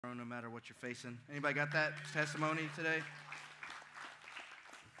No matter what you're facing. Anybody got that testimony today?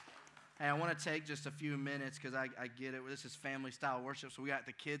 Hey, I want to take just a few minutes because I get it. This is family style worship, so we got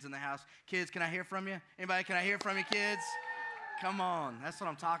the kids in the house. Kids, can I hear from you? Anybody, can I hear from you, kids? Come on, that's what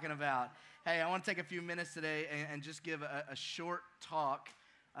I'm talking about. Hey, I want to take a few minutes today and just give a short talk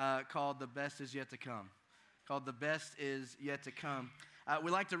called The Best Is Yet to Come. Called The Best Is Yet to Come.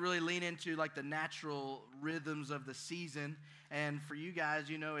 We like to really lean into like the natural rhythms of the season. And for you guys,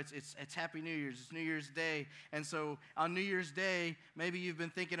 you know, it's Happy New Year's. It's New Year's Day. And so on New Year's Day, maybe you've been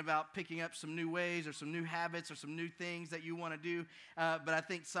thinking about picking up some new ways or some new habits or some new things that you want to do. But I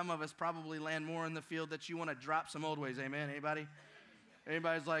think some of us probably land more in the field that you want to drop some old ways. Amen? Anybody?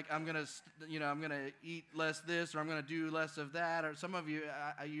 Anybody's like, I'm gonna eat less this, or I'm gonna do less of that, or some of you,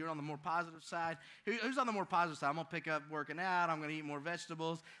 you're on the more positive side. Who's on the more positive side? I'm gonna pick up working out. I'm gonna eat more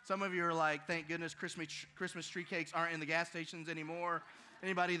vegetables. Some of you are like, thank goodness Christmas tree cakes aren't in the gas stations anymore.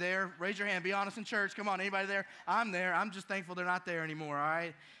 Anybody there? Raise your hand. Be honest in church. Come on, anybody there? I'm there. I'm just thankful they're not there anymore. All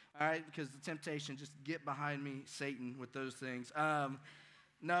right, because the temptation, just get behind me, Satan, with those things.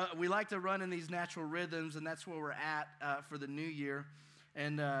 No, we like to run in these natural rhythms, and that's where we're at for the new year.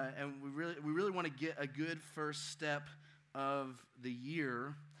 And we really want to get a good first step of the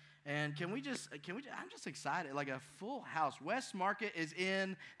year. And I'm just excited, like a full house. West Market is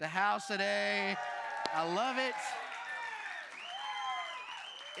in the house today. I love it.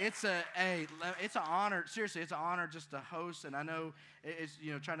 It's an honor. Seriously, it's an honor just to host. And I know it's,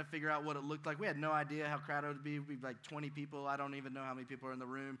 trying to figure out what it looked like. We had no idea how crowded it would be. We'd be like 20 people. I don't even know how many people are in the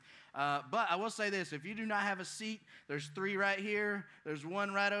room. But I will say this. If you do not have a seat, there's 3 right here. There's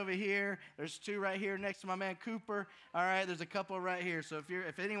 1 right over here. There's 2 right here next to my man Cooper. All right, there's a couple right here. So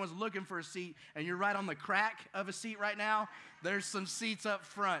if anyone's looking for a seat and you're right on the crack of a seat right now, there's some seats up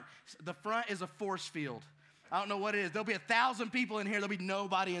front. The front is a force field. I don't know what it is. There'll be 1,000 people in here. There'll be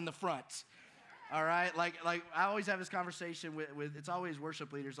nobody in the front. All right? Like I always have this conversation with it's always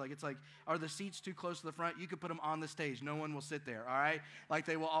worship leaders. It's like, are the seats too close to the front? You could put them on the stage. No one will sit there. All right? Like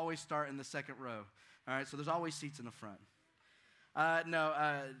they will always start in the second row. All right? So there's always seats in the front.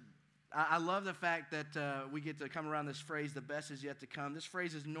 I love the fact that we get to come around this phrase, the best is yet to come. This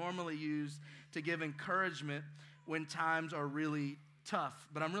phrase is normally used to give encouragement when times are really tough,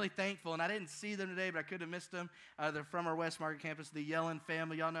 but I'm really thankful, and I didn't see them today, but I could have missed them. They're from our West Market campus, the Yellen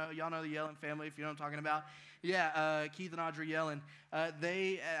family. Y'all know the Yellen family, if you know what I'm talking about. Yeah, Keith and Audrey Yellen. I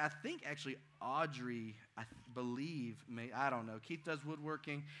think actually Audrey, I believe, I don't know. Keith does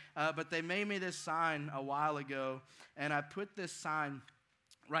woodworking, but they made me this sign a while ago, and I put this sign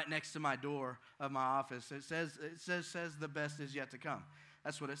right next to my door of my office. It says the best is yet to come.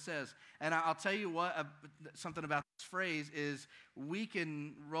 That's what it says. And I'll tell you what, something about this phrase is we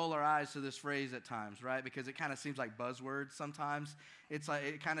can roll our eyes to this phrase at times, right? Because it kind of seems like buzzwords sometimes. It's like,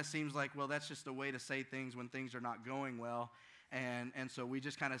 it kind of seems like, well, that's just a way to say things when things are not going well. And so we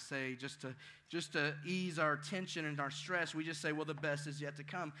just kind of say, just to ease our tension and our stress, we just say, well, the best is yet to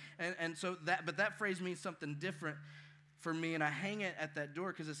come. And so that phrase means something different for me, and I hang it at that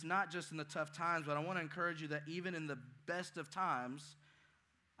door because it's not just in the tough times, but I want to encourage you that even in the best of times,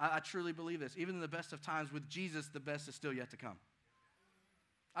 I truly believe this. Even in the best of times with Jesus, the best is still yet to come.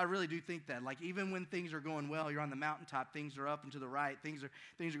 I really do think that. Like even when things are going well, you're on the mountaintop, things are up and to the right, things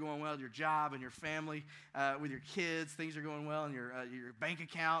are going well with your job and your family, with your kids, things are going well in your bank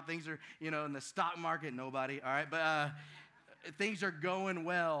account, things are, in the stock market, nobody, all right? But things are going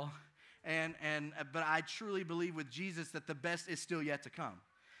well, but I truly believe with Jesus that the best is still yet to come.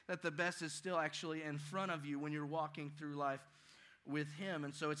 That the best is still actually in front of you when you're walking through life with him.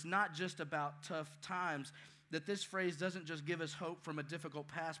 And so it's not just about tough times, that this phrase doesn't just give us hope from a difficult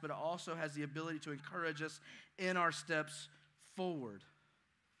past, but it also has the ability to encourage us in our steps forward.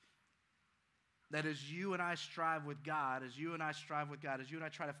 That as you and I strive with God, as you and I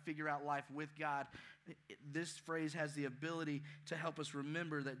try to figure out life with God, this phrase has the ability to help us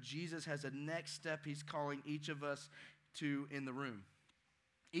remember that Jesus has a next step he's calling each of us to in the room.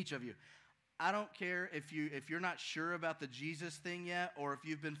 Each of you. I don't care if you're not sure about the Jesus thing yet, or if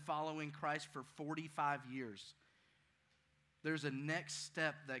you've been following Christ for 45 years. There's a next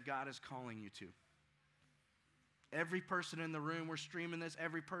step that God is calling you to. Every person in the room, we're streaming this,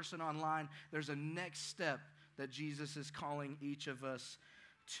 every person online, there's a next step that Jesus is calling each of us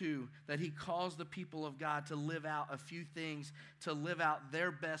to, that he calls the people of God to live out a few things, to live out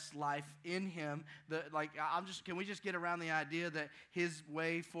their best life in him. Can we just get around the idea that his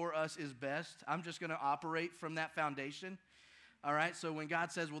way for us is best? I'm just going to operate from that foundation. All right, so when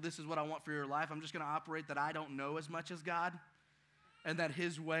God says, well, this is what I want for your life, I'm just going to operate that I don't know as much as God, and that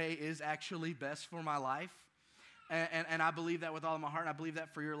his way is actually best for my life. And I believe that with all of my heart, and I believe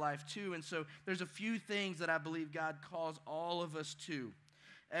that for your life too. And so there's a few things that I believe God calls all of us to.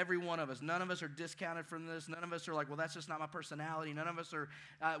 Every one of us. None of us are discounted from this. None of us are like, well, that's just not my personality. None of us are,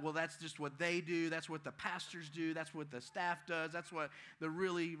 well, that's just what they do. That's what the pastors do. That's what the staff does. That's what the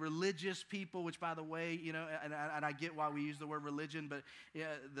really religious people, which, by the way, you know, and I get why we use the word religion, but yeah,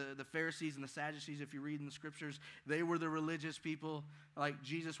 the Pharisees and the Sadducees, if you read in the scriptures, they were the religious people. Like,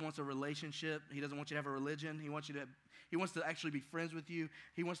 Jesus wants a relationship. He doesn't want you to have a religion. He wants to actually be friends with you.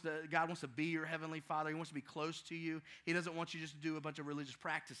 God wants to be your heavenly Father. He wants to be close to you. He doesn't want you just to do a bunch of religious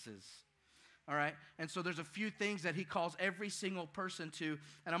practices. All right? And so there's a few things that he calls every single person to.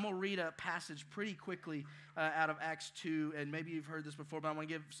 And I'm going to read a passage pretty quickly out of Acts 2. And maybe you've heard this before, but I want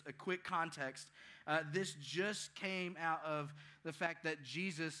to give a quick context. This just came out of the fact that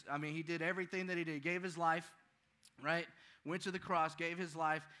Jesus, he did everything that he did. He gave his life, right? Went to the cross, gave his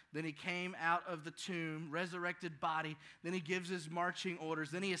life, then he came out of the tomb, resurrected body, then he gives his marching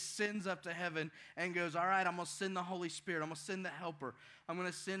orders, then he ascends up to heaven and goes, all right, I'm going to send the Holy Spirit, I'm going to send the helper, I'm going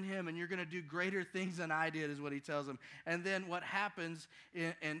to send him, and you're going to do greater things than I did, is what he tells them. And then what happens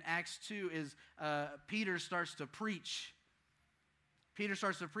in Acts 2 is Peter starts to preach. Peter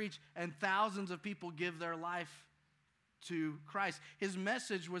starts to preach, and thousands of people give their life to Christ. His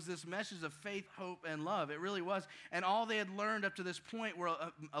message was this message of faith, hope, and love. It really was. And all they had learned up to this point were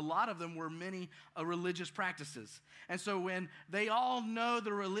a lot of them were many religious practices. And so when they all know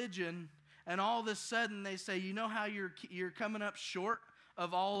the religion, and all of a sudden they say, you know how you're coming up short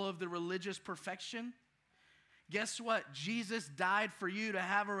of all of the religious perfection? Guess what? Jesus died for you to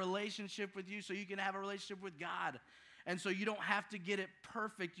have a relationship with you so you can have a relationship with God. And so you don't have to get it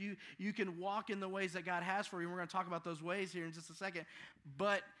perfect. You can walk in the ways that God has for you. And we're going to talk about those ways here in just a second.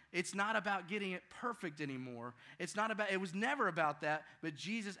 But it's not about getting it perfect anymore. It was never about that. But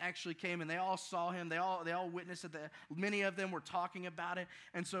Jesus actually came, and they all saw him. They all witnessed it. Many of them were talking about it.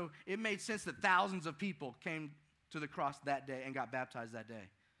 And so it made sense that thousands of people came to the cross that day and got baptized that day.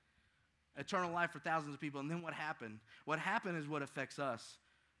 Eternal life for thousands of people. And then what happened? What happened is what affects us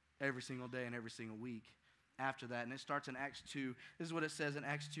every single day and every single week after that. And it starts in Acts 2. This is what it says in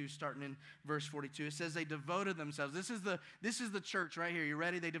Acts 2, starting in verse 42. It says they devoted themselves. This is the church right here. You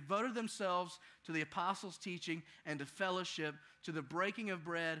ready? They devoted themselves to the apostles' teaching and to fellowship, to the breaking of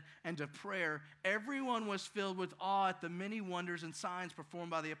bread and to prayer. Everyone was filled with awe at the many wonders and signs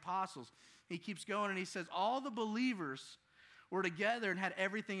performed by the apostles. He keeps going and he says, all the believers were together and had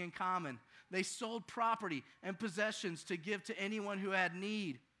everything in common. They sold property and possessions to give to anyone who had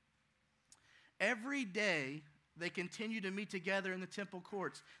need. Every day, they continued to meet together in the temple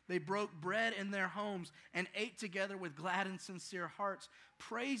courts. They broke bread in their homes and ate together with glad and sincere hearts,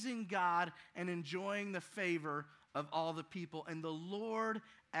 praising God and enjoying the favor of all the people. And the Lord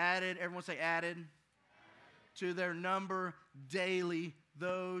added, everyone say added, to their number daily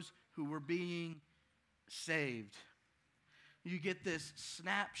those who were being saved. You get this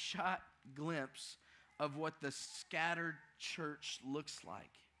snapshot glimpse of what the scattered church looks like.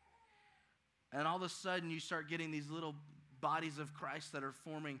 And all of a sudden, you start getting these little bodies of Christ that are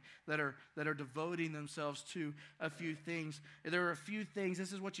forming, that are devoting themselves to a few things. There are a few things,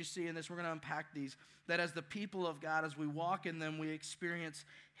 this is what you see in this, we're going to unpack these, that as the people of God, as we walk in them, we experience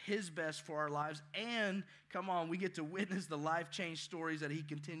his best for our lives, and, come on, we get to witness the life-change stories that he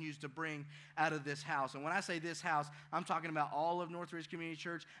continues to bring out of this house. And when I say this house, I'm talking about all of Northridge Community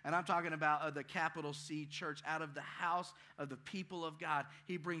Church, and I'm talking about the capital C church. Out of the house of the people of God,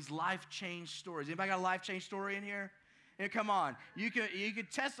 he brings life-change stories. Anybody got a life-change story in here? Yeah, come on. You can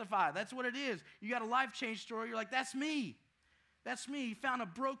testify. That's what it is. You got a life-change story. You're like, that's me. That's me. He found a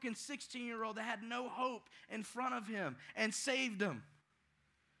broken 16-year-old that had no hope in front of him and saved him.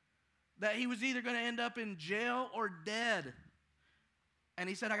 That he was either going to end up in jail or dead. And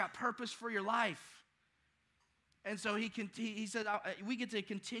he said, I got purpose for your life. And so he said, we get to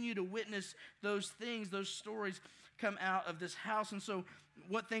continue to witness those things, those stories come out of this house. And so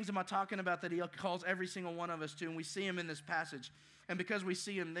what things am I talking about that he calls every single one of us to? And we see him in this passage. And because we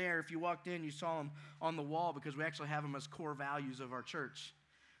see him there, if you walked in, you saw him on the wall because we actually have them as core values of our church.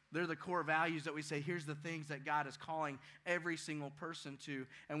 They're the core values that we say, here's the things that God is calling every single person to.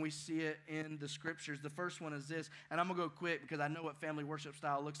 And we see it in the scriptures. The first one is this, and I'm going to go quick because I know what family worship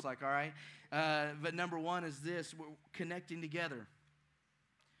style looks like, all right? But number one is this, we're connecting together.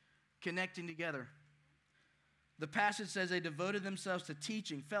 Connecting together. The passage says they devoted themselves to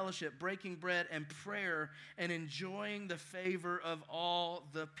teaching, fellowship, breaking bread, and prayer, and enjoying the favor of all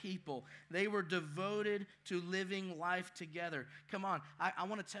the people. They were devoted to living life together. Come on, I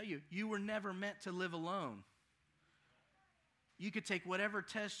want to tell you, you were never meant to live alone. You could take whatever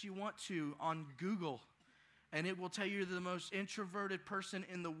test you want to on Google, And it will tell you you're the most introverted person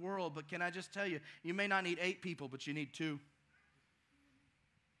in the world. But can I just tell you, you may not need 8 people, but you need 2.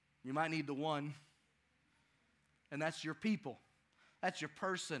 You might need the 1. And that's your people. That's your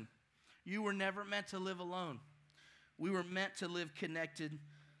person. You were never meant to live alone. We were meant to live connected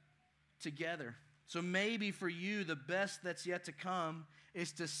together. So maybe for you, the best that's yet to come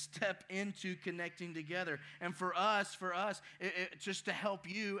is to step into connecting together. And for us, just to help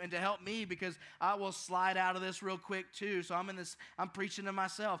you and to help me, because I will slide out of this real quick too. So I'm preaching to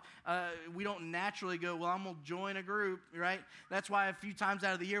myself. We don't naturally go, well, I'm going to join a group, right? That's why a few times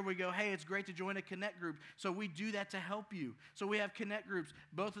out of the year we go, hey, it's great to join a connect group. So we do that to help you. So we have connect groups.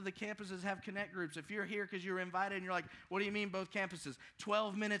 Both of the campuses have connect groups. If you're here because you're invited and you're like, what do you mean both campuses?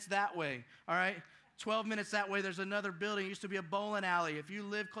 12 minutes that way, all right? 12 minutes that way, there's another building. It used to be a bowling alley. If you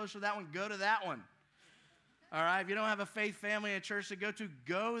live close to that one, go to that one. All right? If you don't have a faith family and church to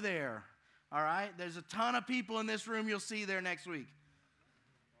go there. All right? There's a ton of people in this room you'll see there next week.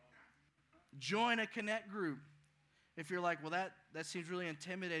 Join a connect group. If you're like, well, that seems really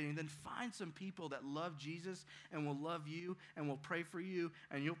intimidating, then find some people that love Jesus and will love you and will pray for you,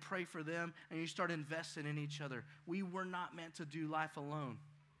 and you'll pray for them, and you start investing in each other. We were not meant to do life alone.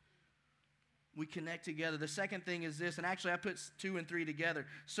 We connect together. The second thing is this, and actually I put 2 and 3 together.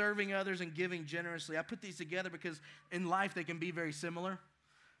 Serving others and giving generously. I put these together because in life they can be very similar.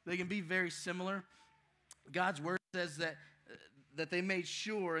 They can be very similar. God's word says that they made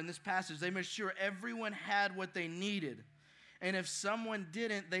sure, in this passage, they made sure everyone had what they needed. And if someone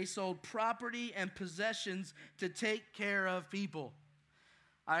didn't, they sold property and possessions to take care of people.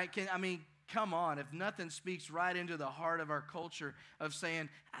 Come on, if nothing speaks right into the heart of our culture of saying,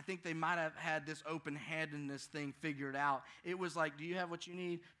 I think they might have had this open-handedness thing figured out. It was like, do you have what you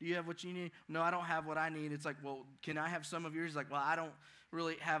need? Do you have what you need? No, I don't have what I need. It's like, well, can I have some of yours? It's like, well, I don't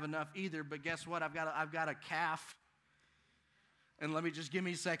really have enough either, but guess what? I've got a calf. And give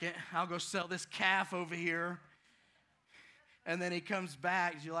me a second. I'll go sell this calf over here. And then he comes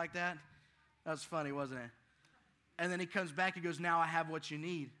back. Did you like that? That was funny, wasn't it? And then he comes back and goes, now I have what you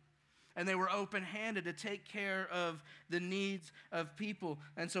need. And they were open-handed to take care of the needs of people.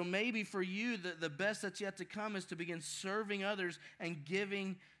 And so maybe for you, the best that's yet to come is to begin serving others and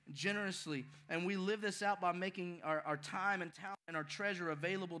giving generously. And we live this out by making our time and talent and our treasure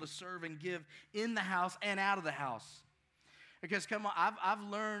available to serve and give in the house and out of the house. Because come on, I've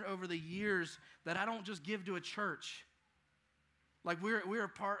learned over the years that I don't just give to a church. Like we're a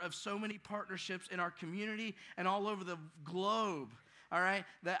part of so many partnerships in our community and all over the globe. All right,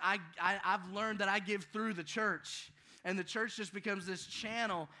 that I've learned that I give through the church. And the church just becomes this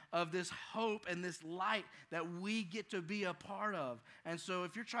channel of this hope and this light that we get to be a part of. And so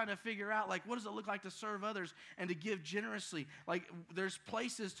if you're trying to figure out, like, what does it look like to serve others and to give generously? Like, there's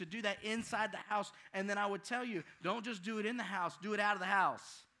places to do that inside the house. And then I would tell you, don't just do it in the house. Do it out of the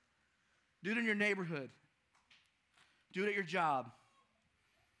house. Do it in your neighborhood. Do it at your job.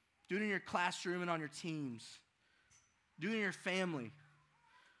 Do it in your classroom and on your teams. Do it in your family.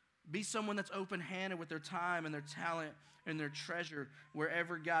 Be someone that's open-handed with their time and their talent and their treasure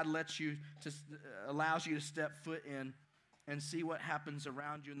wherever God allows you to step foot in and see what happens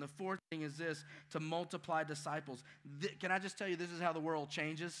around you. And the fourth thing is this, to multiply disciples. Can I just tell you, this is how the world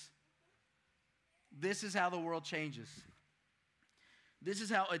changes? This is how the world changes. This is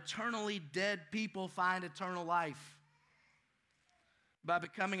how eternally dead people find eternal life. By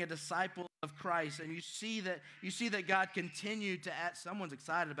becoming a disciple of Christ. And you see that God continued to add, someone's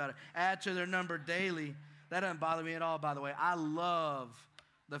excited about it, add to their number daily. That doesn't bother me at all, by the way. I love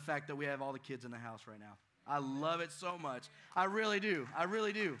the fact that we have all the kids in the house right now. I love it so much. I really do. I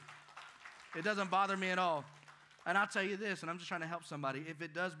really do. It doesn't bother me at all. And I'll tell you this, and I'm just trying to help somebody. If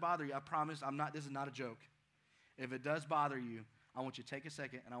it does bother you, I promise this is not a joke. If it does bother you, I want you to take a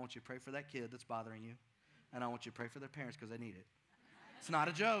second and I want you to pray for that kid that's bothering you. And I want you to pray for their parents because they need it. It's not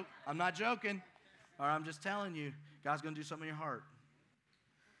a joke. I'm not joking. Or I'm just telling you, God's going to do something in your heart.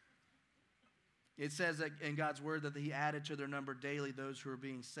 It says that in God's word that he added to their number daily those who are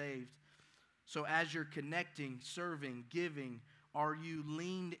being saved. So as you're connecting, serving, giving, are you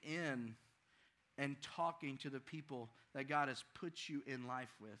leaned in and talking to the people that God has put you in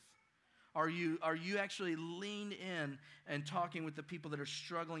life with? Are you actually leaned in and talking with the people that are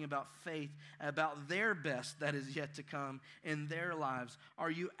struggling about faith, about their best that is yet to come in their lives? Are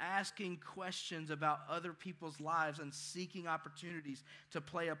you asking questions about other people's lives and seeking opportunities to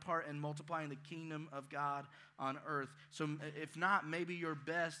play a part in multiplying the kingdom of God on earth? So if not, maybe your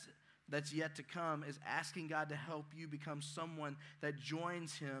best that's yet to come is asking God to help you become someone that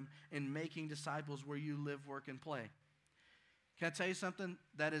joins him in making disciples where you live, work, and play. Can I tell you something?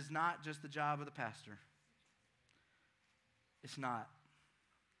 That is not just the job of the pastor. It's not.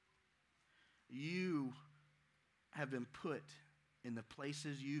 You have been put in the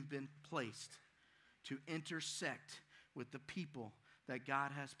places you've been placed to intersect with the people that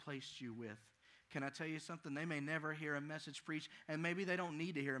God has placed you with. Can I tell you something? They may never hear a message preached, and maybe they don't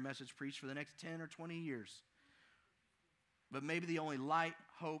need to hear a message preached for the next 10 or 20 years. But maybe the only light,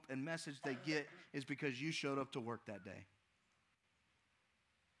 hope, and message they get is because you showed up to work that day.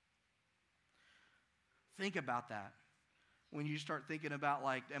 Think about that. When you start thinking about,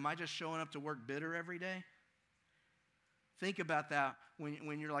 like, am I just showing up to work bitter every day? Think about that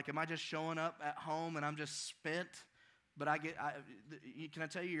when you're like, am I just showing up at home and I'm just spent? But can I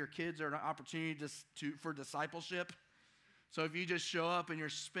tell you, your kids are an opportunity for discipleship. So if you just show up and you're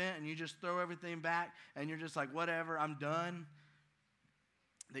spent and you just throw everything back and you're just like, whatever, I'm done,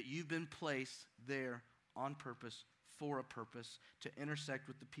 that you've been placed there on purpose, for a purpose, to intersect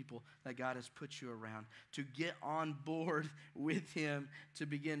with the people that God has put you around, to get on board with Him, to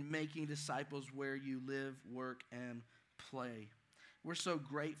begin making disciples where you live, work, and play. We're so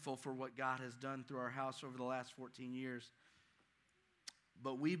grateful for what God has done through our house over the last 14 years.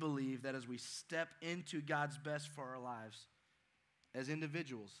 But we believe that as we step into God's best for our lives, as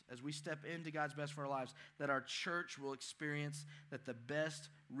individuals, as we step into God's best for our lives, that our church will experience that the best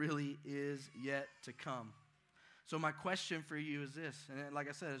really is yet to come. So my question for you is this, and like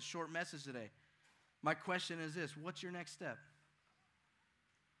I said, it's a short message today. My question is this: what's your next step?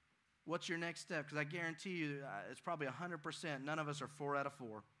 What's your next step? Because I guarantee you, it's probably 100%. None of us are 4 out of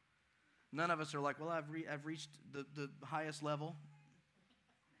 4. None of us are like, well, I've reached the highest level.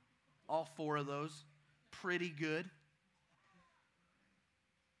 All 4 of those, pretty good.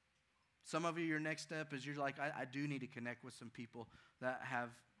 Some of you, your next step is you're like, I do need to connect with some people that have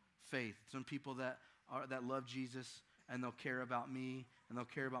faith, some people that love Jesus, and they'll care about me, and they'll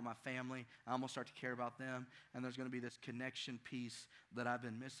care about my family. I'm going to start to care about them, and there's going to be this connection piece that I've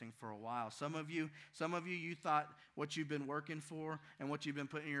been missing for a while. Some of you, you thought what you've been working for and what you've been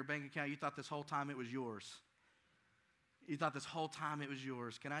putting in your bank account, you thought this whole time it was yours. You thought this whole time it was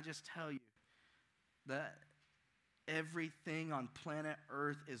yours. Can I just tell you that everything on planet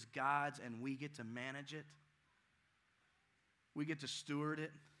Earth is God's, and we get to manage it? We get to steward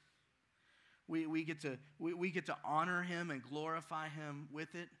it. We get to honor Him and glorify Him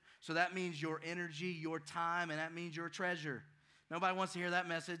with it. So that means your energy, your time, and that means your treasure. Nobody wants to hear that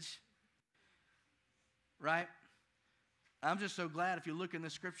message, right? I'm just so glad if you look in the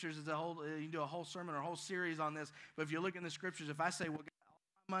scriptures, you can do a whole sermon or a whole series on this. But if you look in the scriptures, if I say, well,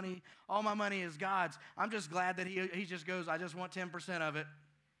 all my money is God's, I'm just glad that He just goes, I just want 10% of it.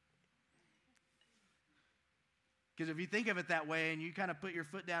 Because if you think of it that way and you kind of put your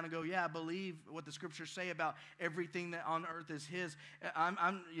foot down and go, yeah, I believe what the scriptures say about everything that on earth is His,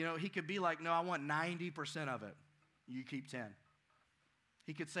 He could be like, no, I want 90% of it. You keep 10.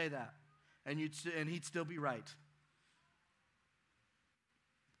 He could say that, and He'd still be right.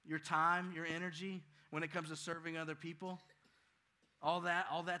 Your time, your energy, when it comes to serving other people, all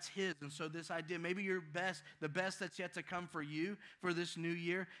that's His. And so this idea, maybe the best that's yet to come for you for this new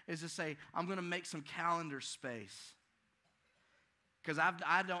year is to say, I'm going to make some calendar space. Because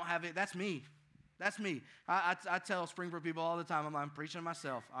I don't have it. That's me. That's me. I tell Springbrook people all the time, I'm preaching to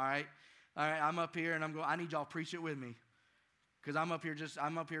myself, all right? All right, I'm up here and I need y'all to preach it with me. Because I'm up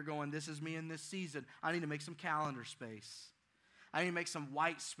here going, this is me in this season. I need to make some calendar space. I need to make some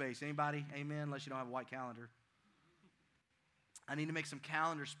white space. Anybody? Amen? Unless you don't have a white calendar. I need to make some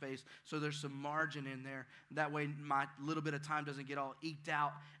calendar space so there's some margin in there. That way my little bit of time doesn't get all eked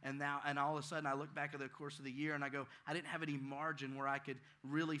out. And all of a sudden I look back at the course of the year and I go, I didn't have any margin where I could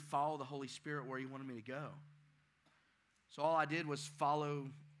really follow the Holy Spirit where He wanted me to go. So all I did was follow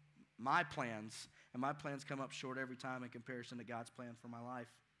my plans. And my plans come up short every time in comparison to God's plan for my life.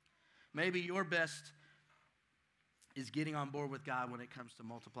 Maybe your best is getting on board with God when it comes to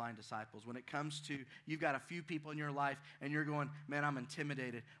multiplying disciples. When it comes to, you've got a few people in your life and you're going, man, I'm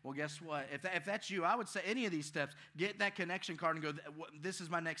intimidated. Well, guess what? If that's you, I would say any of these steps, get that connection card and go, this is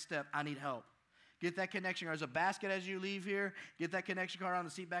my next step. I need help. Get that connection card. There's a basket as you leave here. Get that connection card on the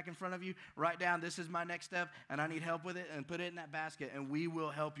seat back in front of you. Write down, this is my next step, and I need help with it, and put it in that basket, and we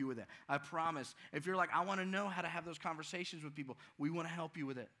will help you with it. I promise. If you're like, I want to know how to have those conversations with people, we want to help you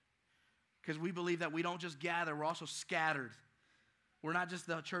with it. Because we believe that we don't just gather, we're also scattered. We're not just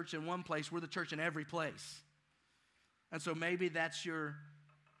the church in one place, we're the church in every place. And so maybe that's your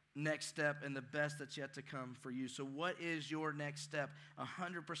next step and the best that's yet to come for you. So what is your next step?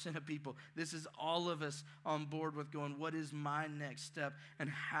 100% of people, this is all of us on board with going, what is my next step? And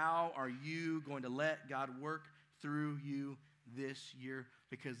how are you going to let God work through you this year?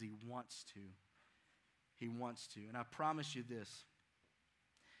 Because He wants to. He wants to. And I promise you this,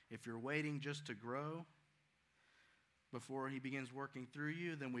 if you're waiting just to grow before he begins working through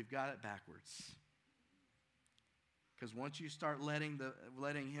you, then we've got it backwards. Because once you start letting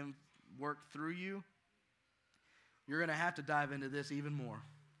him work through you, you're going to have to dive into this even more.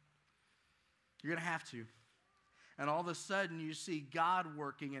 You're going to have to. And all of a sudden, you see God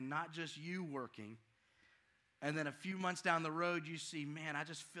working and not just you working. And then a few months down the road, you see, man, I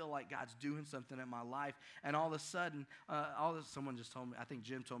just feel like God's doing something in my life. And all of a sudden, someone just told me, I think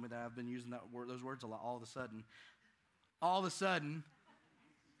Jim told me that I've been using those words a lot, all of a sudden,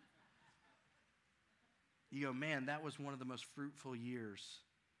 you go, man, that was one of the most fruitful years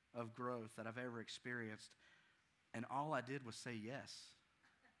of growth that I've ever experienced. And all I did was say yes.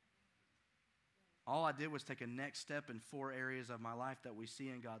 All I did was take a next step in 4 areas of my life that we see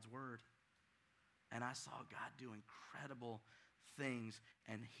in God's Word. And I saw God do incredible things,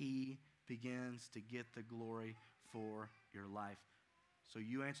 and he begins to get the glory for your life. So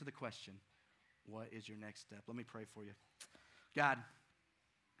you answer the question, what is your next step? Let me pray for you. God,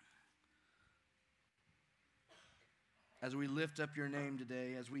 as we lift up your name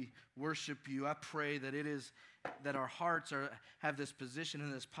today, as we worship you, I pray that our hearts have this position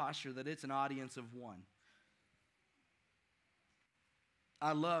and this posture, that it's an audience of one.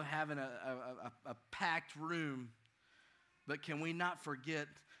 I love having a packed room, but can we not forget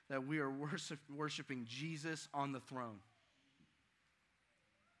that we are worshiping Jesus on the throne?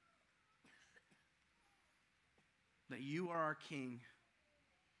 That you are our King,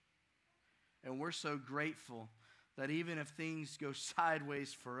 and we're so grateful that even if things go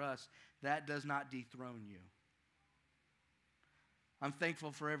sideways for us, that does not dethrone you. I'm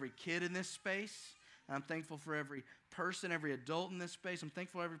thankful for every kid in this space. I'm thankful for every person, every adult in this space. I'm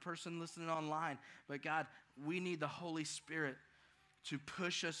thankful for every person listening online. But God, we need the Holy Spirit to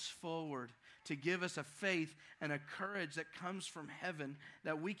push us forward, to give us a faith and a courage that comes from heaven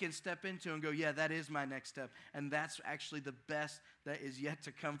that we can step into and go, yeah, that is my next step. And that's actually the best that is yet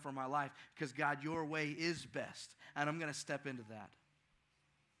to come for my life, because God, your way is best. And I'm going to step into that.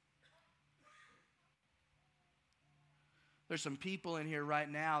 There's some people in here right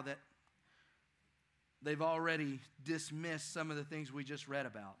now that they've already dismissed some of the things we just read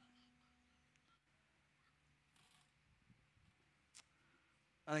about.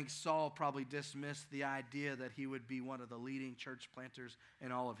 I think Saul probably dismissed the idea that he would be one of the leading church planters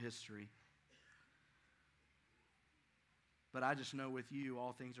in all of history. But I just know with you,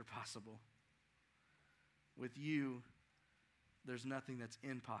 all things are possible. With you, there's nothing that's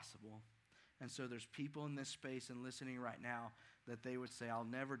impossible. And so there's people in this space and listening right now that they would say, I'll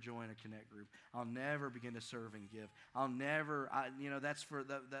never join a connect group. I'll never begin to serve and give. I'll never, that's for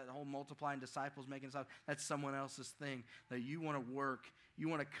that whole multiplying disciples, making disciples. That's someone else's thing. That you want to work. You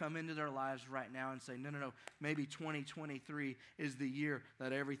want to come into their lives right now and say, no. Maybe 2023 is the year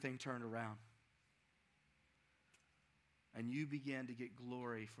that everything turned around. And you began to get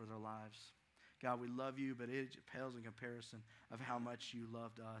glory for their lives. God, we love you, but it pales in comparison of how much you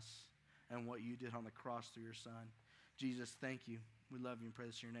loved us and what you did on the cross through your Son. Jesus, thank you. We love you and pray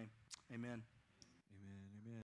this in your name. Amen.